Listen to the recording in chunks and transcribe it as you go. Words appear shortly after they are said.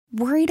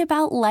Worried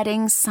about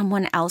letting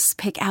someone else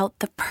pick out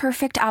the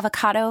perfect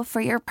avocado for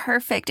your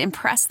perfect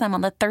impress them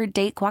on the third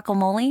date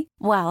guacamole?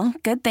 Well,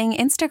 good thing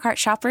Instacart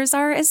shoppers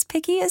are as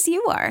picky as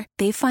you are.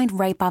 They find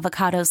ripe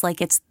avocados like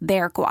it's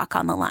their guac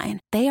on the line.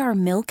 They are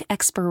milk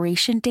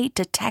expiration date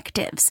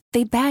detectives.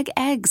 They bag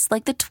eggs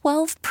like the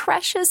 12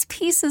 precious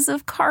pieces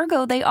of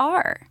cargo they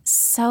are.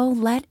 So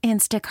let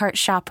Instacart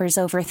shoppers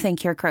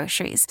overthink your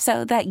groceries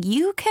so that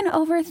you can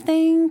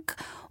overthink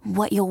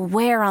what you'll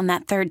wear on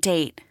that third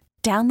date.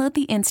 Download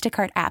the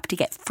Instacart app to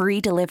get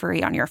free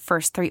delivery on your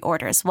first 3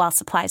 orders while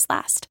supplies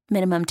last.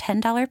 Minimum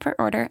 $10 per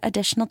order.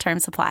 Additional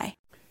terms apply.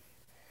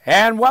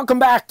 And welcome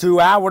back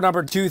to hour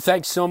number 2.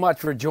 Thanks so much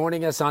for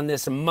joining us on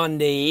this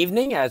Monday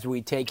evening as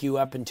we take you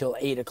up until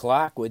 8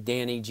 o'clock with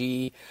Danny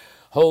G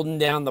holding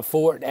down the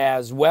fort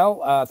as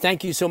well.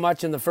 Thank you so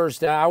much in the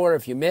first hour.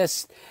 If you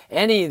missed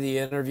any of the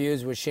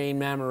interviews with Shane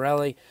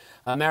Marinelli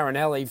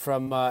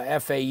from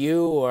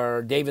FAU,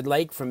 or David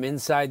Lake from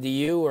Inside the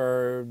U,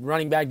 or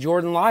running back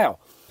Jordan Lyle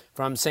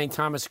from St.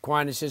 Thomas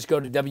Aquinas, just go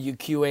to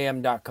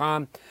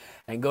WQAM.com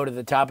and go to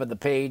the top of the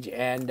page,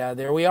 and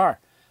there we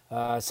are.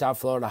 South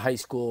Florida High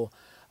School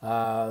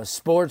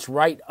sports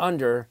right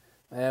under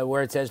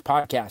where it says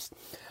podcast.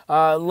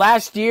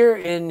 Last year,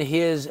 in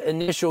his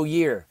initial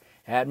year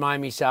at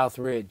Miami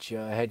Southridge,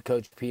 head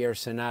coach Pierre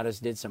Senatus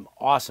did some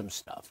awesome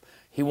stuff.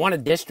 He won a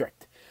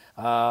district.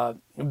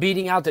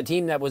 Beating out the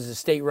team that was the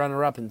state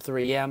runner-up in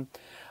 3M,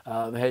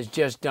 has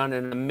just done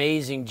an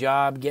amazing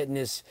job getting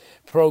this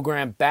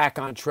program back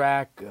on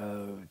track.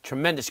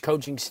 Tremendous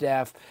coaching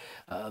staff.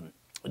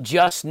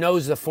 Just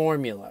knows the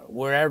formula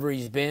wherever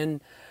he's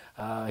been.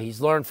 He's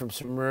learned from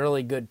some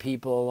really good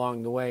people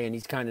along the way, and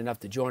he's kind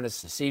enough to join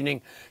us this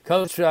evening.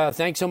 Coach,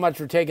 thanks so much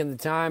for taking the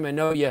time. I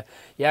know you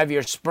have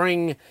your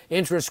spring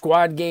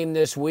intra-squad game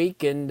this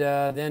week, and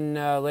then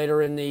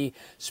later in the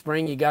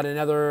spring you got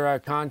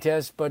another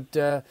contest. But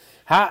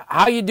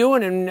how you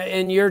doing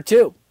in year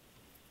 2?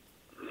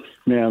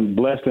 Man, I'm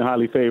blessed and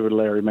highly favored,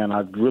 Larry. Man,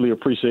 I really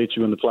appreciate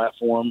you and the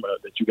platform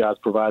that you guys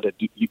provide at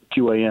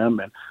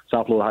QAM and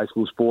South Florida High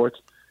School Sports.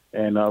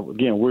 And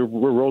again, we're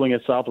rolling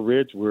at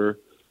Southridge. We're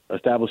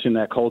establishing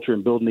that culture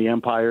and building the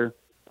empire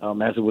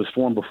as it was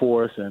formed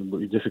before us, and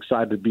we're just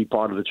excited to be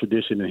part of the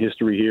tradition and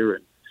history here.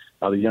 And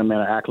the young men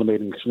are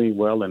acclimating extremely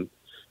well, and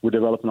we're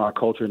developing our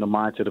culture and the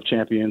mindset of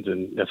champions,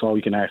 and that's all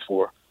we can ask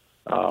for.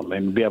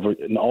 And we have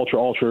an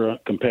ultra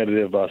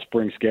competitive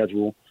spring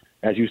schedule.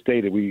 As you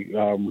stated, we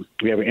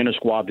have an inter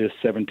squad this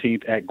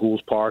 17th at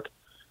Goulds Park,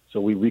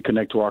 so we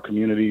reconnect to our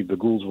community. The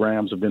Goulds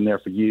Rams have been there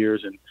for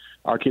years, and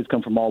our kids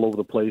come from all over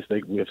the place.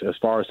 As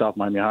far as South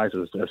Miami Heights,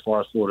 as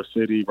far as Florida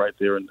City, right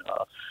there in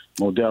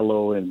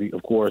Modelo, and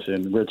of course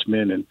in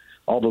Richmond, and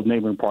all those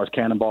neighboring parks.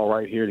 Cannonball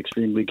right here at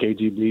Extreme League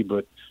KGB,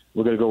 but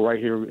we're going to go right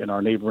here in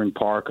our neighboring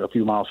park, a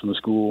few miles from the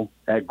school,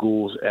 at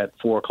Goulds at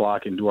 4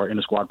 o'clock, and do our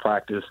inter-squad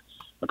practice,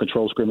 a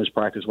controlled scrimmage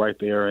practice right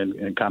there,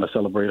 and kind of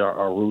celebrate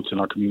our roots and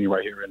our community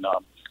right here in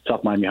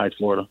South Miami Heights,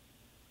 Florida.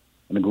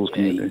 In the Goulds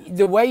community.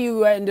 The way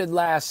you ended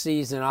last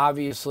season,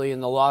 obviously, in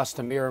the loss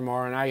to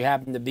Miramar, and I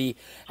happened to be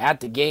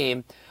at the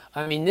game,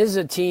 I mean, this is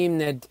a team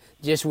that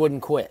just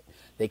wouldn't quit.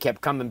 They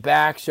kept coming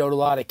back, showed a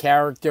lot of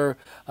character.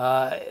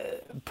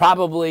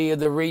 Probably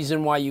the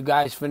reason why you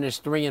guys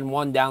finished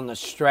 3-1 down the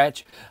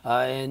stretch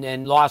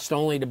and lost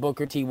only to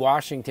Booker T.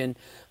 Washington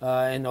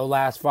in the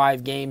last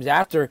 5 games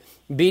after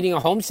beating a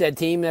Homestead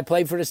team that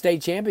played for the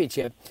state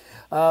championship.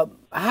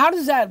 How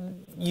does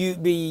that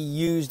be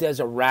used as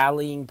a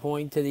rallying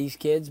point to these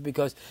kids?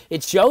 Because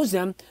it shows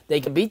them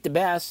they can beat the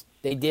best,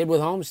 they did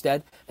with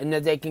Homestead, and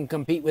that they can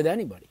compete with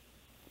anybody.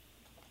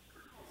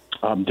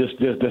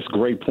 Just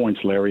great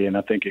points, Larry, and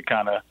I think it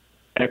kind of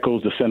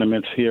echoes the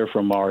sentiments here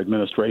from our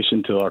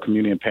administration to our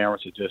community and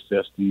parents. It's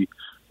just the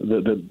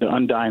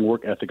undying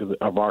work ethic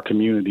of our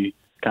community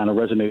kind of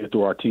resonated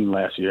through our team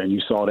last year, and you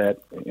saw that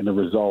in the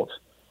results.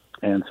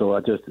 And so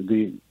I just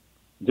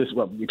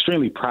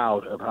extremely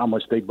proud of how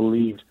much they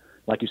believed,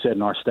 like you said,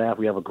 in our staff.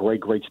 We have a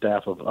great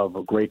staff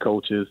of great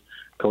coaches.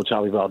 Coach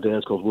Javi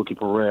Valdez, Coach Wookie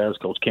Perez,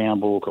 Coach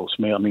Campbell, Coach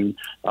Smith. I mean,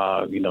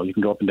 you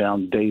can go up and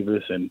down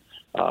Davis and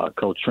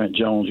Coach Trent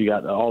Jones. You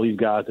got all these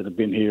guys that have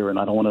been here, and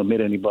I don't want to omit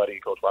anybody,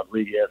 Coach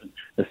Rodriguez, and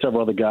there's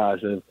several other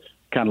guys that have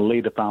kind of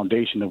laid the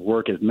foundation of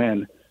work as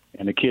men,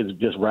 and the kids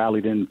just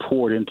rallied and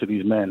poured into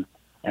these men,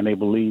 and they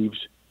believed.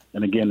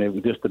 And again,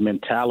 just the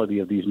mentality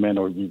of these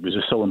men was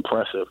just so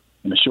impressive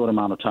in a short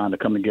amount of time to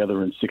come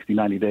together in 60,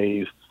 90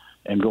 days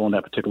and go on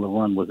that particular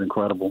run was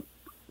incredible.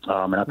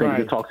 And I think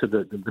it talks to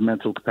the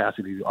mental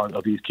capacity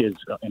of these kids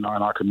in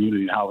our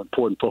community and how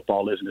important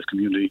football is in this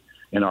community,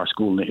 in our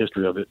school, and the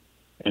history of it.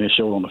 And it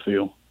showed on the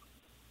field.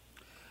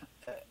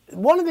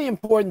 One of the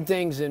important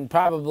things, and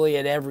probably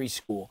at every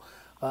school,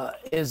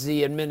 is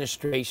the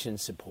administration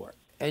support.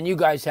 And you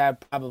guys have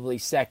probably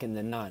second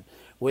to none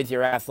with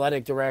your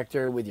athletic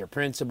director, with your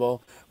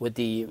principal, with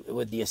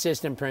the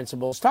assistant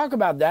principals. Talk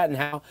about that and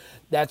how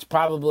that's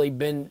probably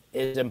been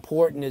as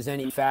important as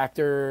any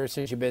factor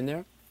since you've been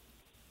there.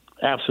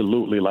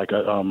 Absolutely. Like,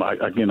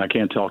 I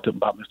can't talk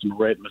about Mr.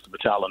 Moret and Mr.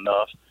 Vitale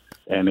enough.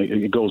 And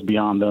it goes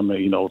beyond them,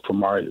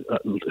 from our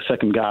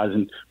second guys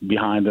and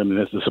behind them. And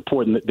it's the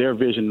support, and their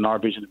vision and our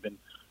vision have been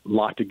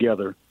locked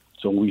together.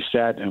 So we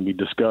sat and we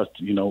discussed,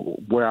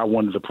 where I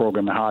wanted the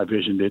program and how I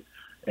visioned it.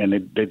 And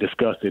they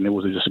discussed it, and it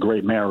was just a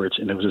great marriage,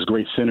 and it was just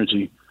great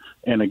synergy.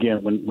 And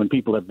again, when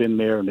people have been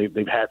there and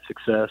they've had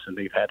success and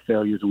they've had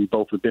failures, and we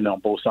both have been on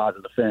both sides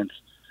of the fence,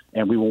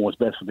 and we want what's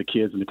best for the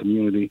kids in the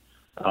community,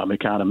 it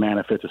kind of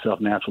manifests itself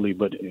naturally.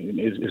 But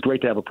it's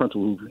great to have a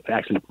principal who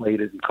actually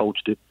played it and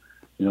coached it.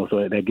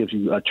 So that gives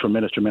you a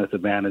tremendous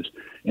advantage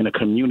in a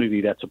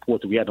community that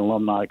supports it. We had an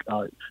alumni.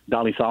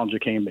 Dolly Solinger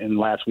came in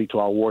last week to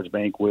our awards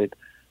banquet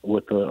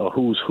with a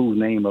who's who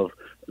name of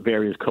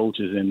various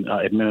coaches and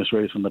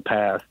administrators from the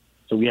past.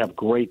 So we have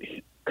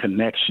great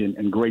connection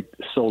and great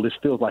soul. This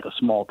feels like a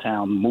small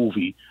town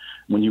movie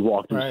when you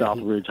walk through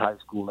Southridge High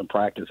School and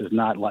practice. It's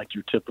not like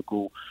your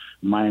typical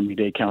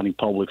Miami-Dade County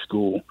public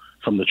school,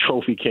 from the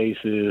trophy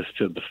cases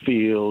to the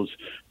fields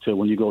to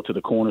when you go to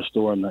the corner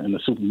store and the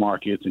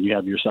supermarkets and you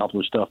have your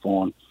Southridge stuff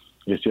on.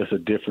 It's just a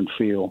different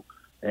feel.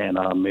 And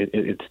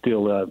it's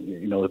still,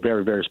 a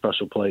very, very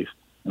special place.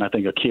 And I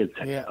think our kids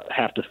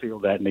have to feel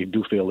that, and they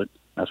do feel it.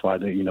 That's why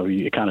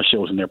it kind of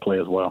shows in their play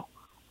as well.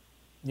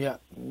 Yeah,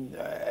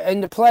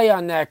 and to play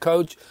on that,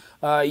 Coach,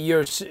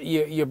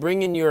 you're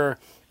bringing your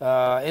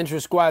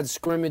inter-squad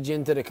scrimmage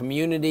into the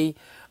community.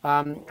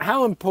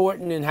 How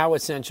important and how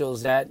essential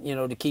is that,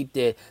 to keep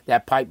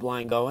that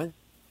pipeline going?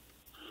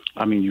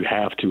 I mean, you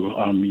have to.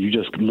 You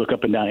just look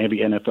up and down every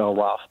NFL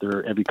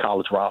roster, every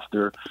college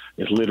roster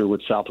is littered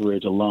with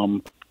Southridge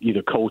alum,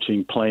 either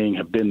coaching, playing,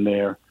 have been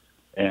there.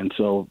 And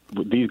so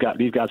these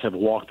guys have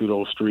walked through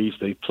those streets.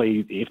 They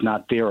played, if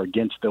not there,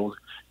 against those,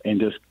 and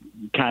just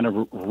kind of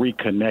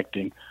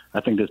reconnecting.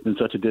 I think there's been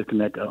such a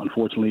disconnect,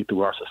 unfortunately,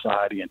 through our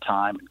society and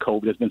time and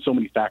COVID. There's been so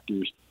many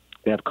factors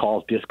that have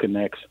caused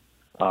disconnects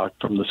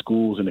from the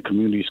schools and the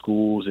community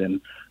schools and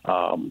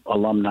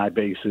alumni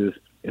bases.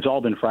 It's all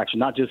been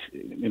fractured, not just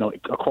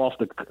across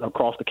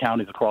the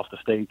counties, across the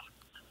states.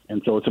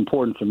 And so it's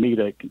important for me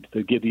to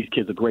give these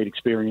kids a great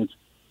experience.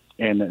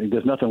 And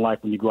there's nothing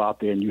like when you go out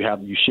there and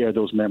you share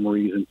those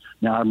memories. And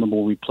now I remember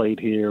when we played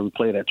here, we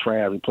played at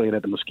Trav, we played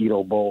at the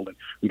Mosquito Bowl, and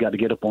we got to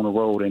get up on the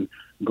road and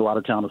go out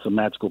of town to some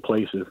magical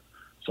places.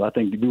 So I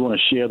think we want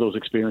to share those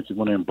experiences, we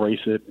want to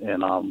embrace it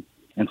and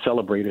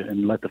celebrate it,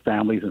 and let the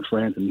families and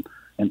friends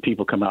and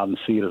people come out and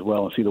see it as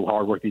well, and see the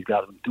hard work these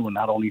guys are doing,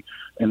 not only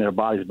in their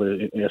bodies but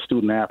as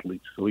student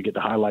athletes. So we get to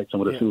highlight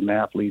some of the student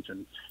athletes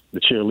and the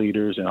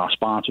cheerleaders and our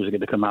sponsors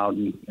get to come out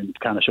and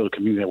kind of show the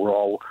community that we're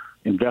all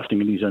investing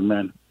in these young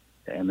men.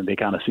 And then they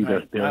kind of see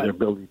their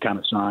ability to kind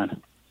of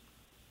shine.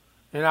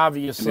 And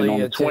obviously, and on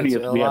the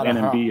 20th, we have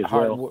NMB as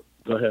well.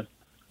 Go ahead.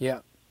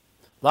 Yeah.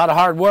 A lot of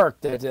hard work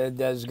that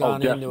has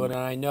gone into it. And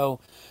I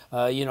know,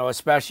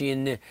 especially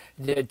in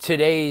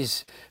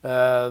today's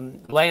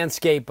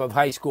landscape of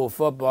high school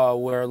football,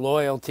 where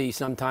loyalty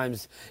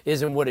sometimes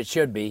isn't what it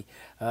should be,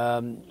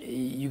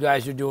 you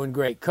guys are doing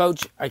great.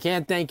 Coach, I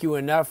can't thank you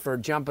enough for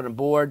jumping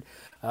aboard.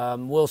 I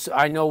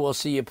know we'll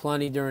see you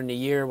plenty during the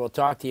year. We'll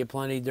talk to you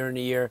plenty during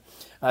the year.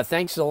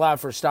 Thanks a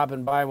lot for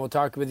stopping by, and we'll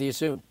talk with you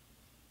soon.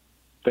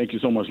 Thank you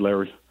so much,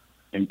 Larry.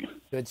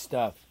 Good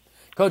stuff.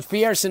 Coach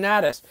Pierre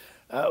Senatus,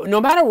 no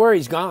matter where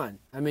he's gone,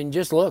 I mean,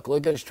 just look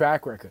at his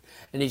track record.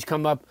 And he's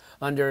come up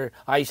under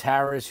Ice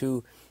Harris,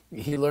 who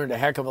he learned a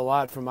heck of a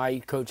lot from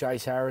Coach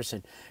Ice Harris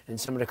and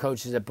some of the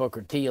coaches at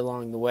Booker T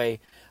along the way.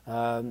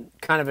 Kind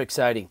of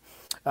exciting.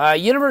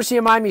 University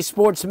of Miami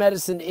Sports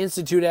Medicine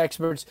Institute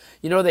experts,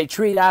 they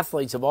treat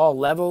athletes of all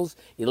levels,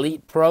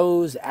 elite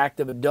pros,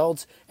 active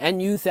adults, and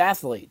youth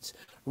athletes.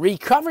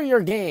 Recover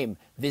your game.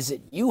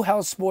 Visit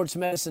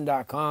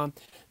uhealthsportsmedicine.com.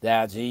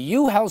 That's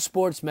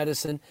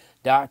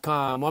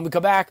uhealthsportsmedicine.com. When we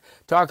come back,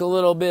 talk a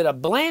little bit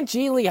of Blanche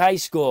Ely High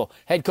School.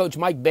 Head coach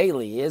Mike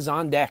Bailey is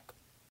on deck.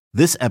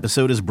 This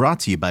episode is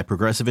brought to you by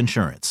Progressive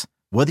Insurance.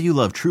 Whether you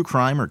love true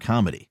crime or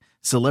comedy,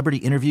 celebrity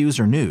interviews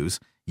or news,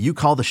 you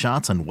call the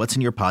shots on what's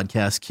in your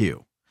podcast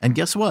queue. And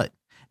guess what?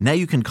 Now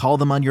you can call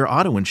them on your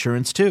auto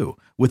insurance too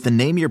with the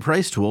Name Your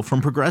Price tool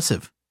from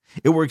Progressive.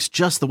 It works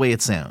just the way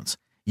it sounds.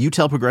 You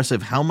tell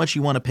Progressive how much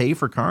you want to pay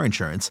for car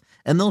insurance,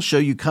 and they'll show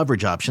you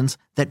coverage options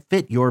that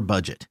fit your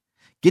budget.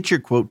 Get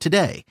your quote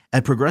today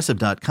at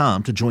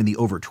Progressive.com to join the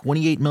over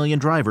 28 million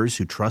drivers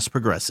who trust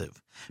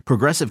Progressive.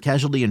 Progressive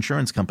Casualty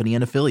Insurance Company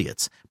and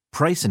Affiliates.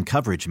 Price and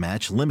coverage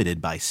match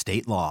limited by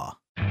state law.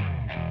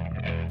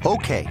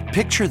 Okay,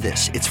 picture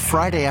this. It's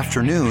Friday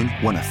afternoon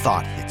when a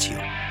thought hits you.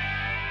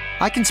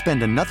 I can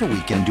spend another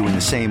weekend doing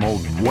the same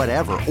old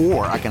whatever,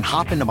 or I can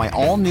hop into my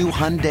all-new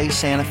Hyundai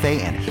Santa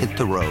Fe and hit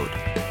the road.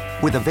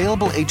 With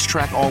available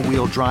H-Track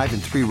all-wheel drive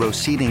and 3-row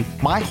seating,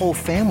 my whole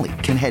family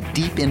can head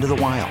deep into the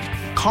wild.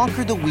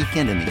 Conquer the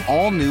weekend in the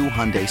all-new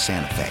Hyundai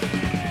Santa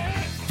Fe.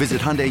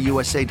 Visit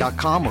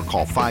HyundaiUSA.com or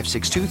call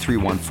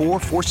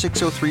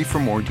 562-314-4603 for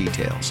more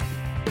details.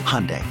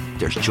 Hyundai,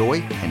 there's joy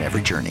in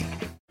every journey.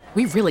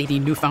 We really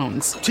need new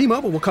phones.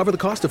 T-Mobile will cover the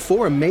cost of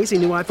 4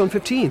 amazing new iPhone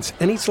 15s,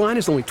 and each line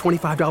is only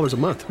 $25 a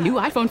month. New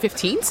iPhone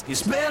 15s?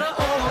 It's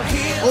better over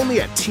here.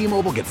 Only at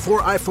T-Mobile, get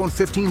 4 iPhone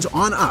 15s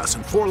on us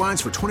and 4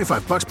 lines for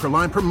 $25 per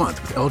line per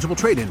month with eligible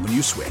trade-in when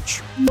you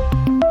switch.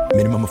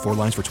 Minimum of 4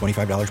 lines for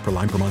 $25 per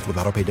line per month with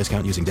autopay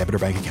discount using debit or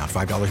bank account.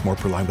 $5 more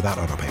per line without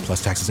autopay,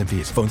 plus taxes and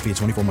fees. Phone fee at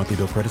 24 monthly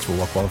bill credits for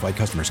well-qualified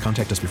customers.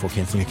 Contact us before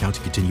canceling account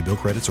to continue bill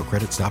credits or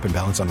credit stop and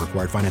balance on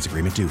required finance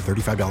agreement due.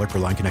 $35 per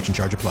line connection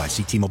charge applies.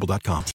 See T-Mobile.com.